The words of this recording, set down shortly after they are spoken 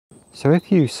So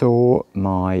if you saw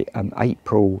my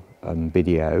April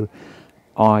video,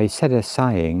 I said a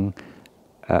saying,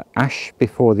 ash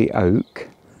before the oak,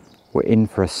 we're in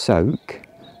for a soak.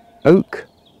 Oak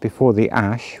before the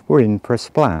ash, we're in for a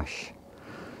splash.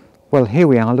 Well, here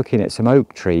we are looking at some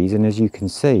oak trees, and as you can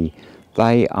see,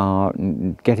 they are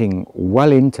getting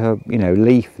well into,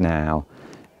 leaf now.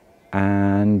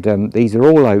 And these are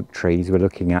all oak trees we're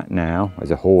looking at now.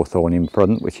 There's a hawthorn in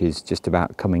front, which is just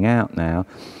about coming out now.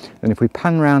 And if we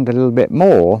pan round a little bit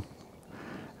more,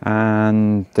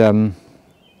 and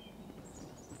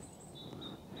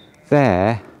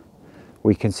there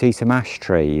we can see some ash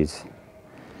trees.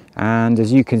 And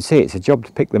as you can see, it's a job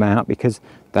to pick them out because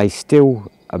they still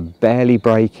are barely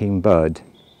breaking bud.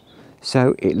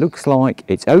 So it looks like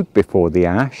it's oak before the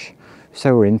ash,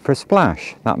 so we're in for a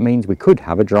splash. That means we could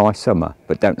have a dry summer,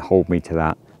 but don't hold me to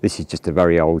that. This is just a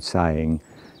very old saying.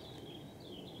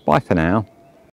 Bye for now.